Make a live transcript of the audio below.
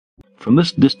From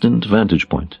this distant vantage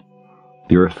point,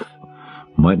 the Earth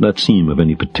might not seem of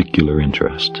any particular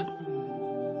interest.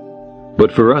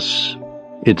 But for us,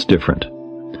 it's different.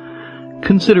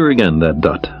 Consider again that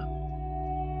dot.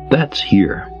 That's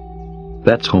here.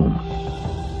 That's home.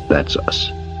 That's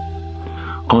us.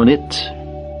 On it,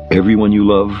 everyone you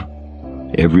love,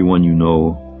 everyone you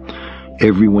know,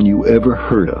 everyone you ever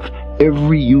heard of,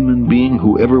 every human being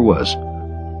who ever was,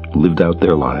 lived out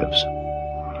their lives.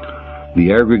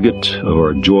 The aggregate of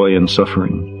our joy and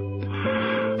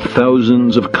suffering,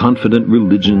 thousands of confident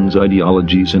religions,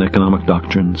 ideologies, and economic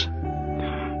doctrines,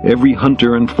 every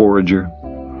hunter and forager,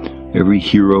 every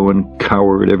hero and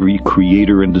coward, every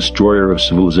creator and destroyer of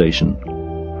civilization,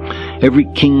 every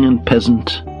king and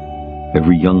peasant,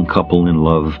 every young couple in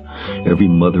love, every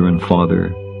mother and father,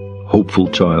 hopeful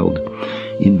child,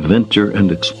 inventor and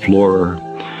explorer,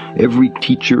 every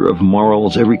teacher of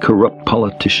morals, every corrupt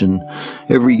politician,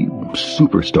 every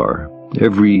superstar,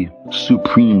 every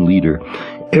supreme leader,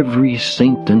 every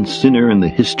saint and sinner in the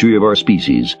history of our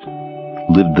species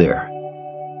lived there,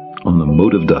 on the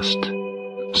mote of dust,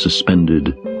 suspended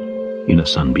in a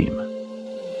sunbeam.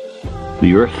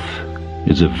 The Earth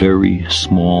is a very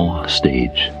small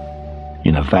stage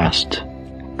in a vast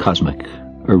cosmic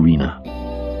arena.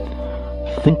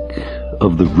 Think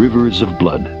of the rivers of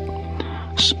blood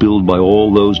spilled by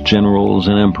all those generals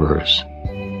and emperors,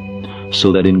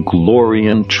 so that in glory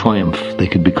and triumph they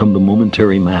could become the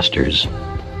momentary masters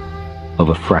of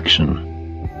a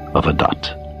fraction of a dot.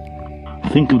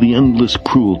 Think of the endless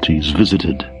cruelties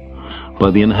visited by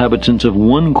the inhabitants of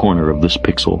one corner of this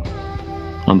pixel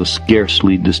on the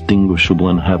scarcely distinguishable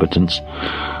inhabitants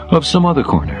of some other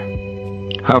corner.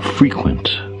 How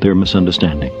frequent their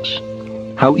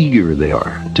misunderstandings, how eager they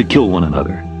are to kill one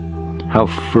another, how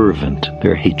fervent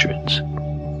their hatreds.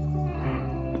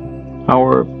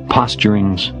 Our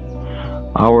posturings,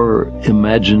 our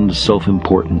imagined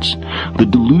self-importance, the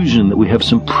delusion that we have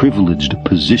some privileged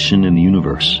position in the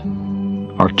universe,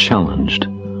 are challenged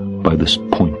by this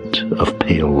point of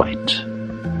pale light.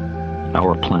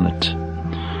 Our planet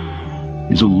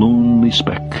is a lonely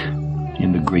speck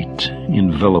in the great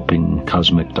enveloping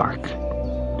cosmic dark.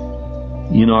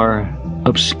 In our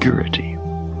obscurity,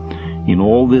 in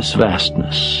all this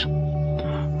vastness,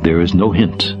 there is no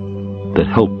hint that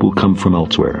help will come from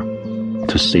elsewhere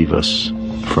to save us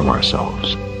from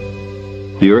ourselves.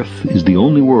 The Earth is the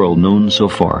only world known so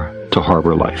far to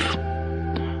harbor life.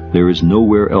 There is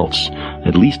nowhere else,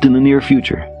 at least in the near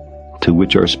future, to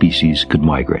which our species could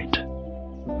migrate.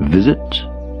 Visit?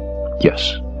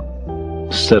 Yes.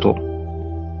 Settle?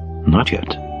 Not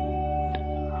yet.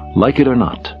 Like it or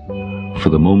not, for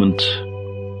the moment,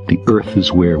 the Earth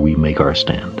is where we make our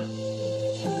stand.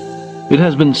 It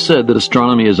has been said that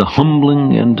astronomy is a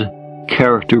humbling and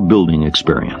character-building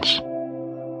experience.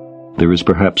 There is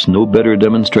perhaps no better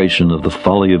demonstration of the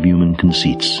folly of human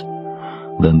conceits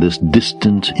than this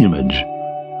distant image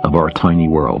of our tiny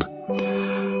world.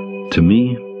 To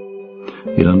me,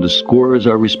 it underscores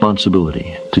our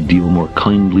responsibility to deal more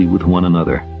kindly with one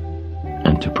another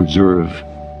and to preserve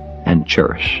and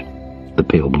cherish the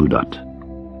pale blue dot,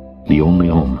 the only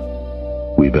home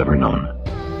we've ever known.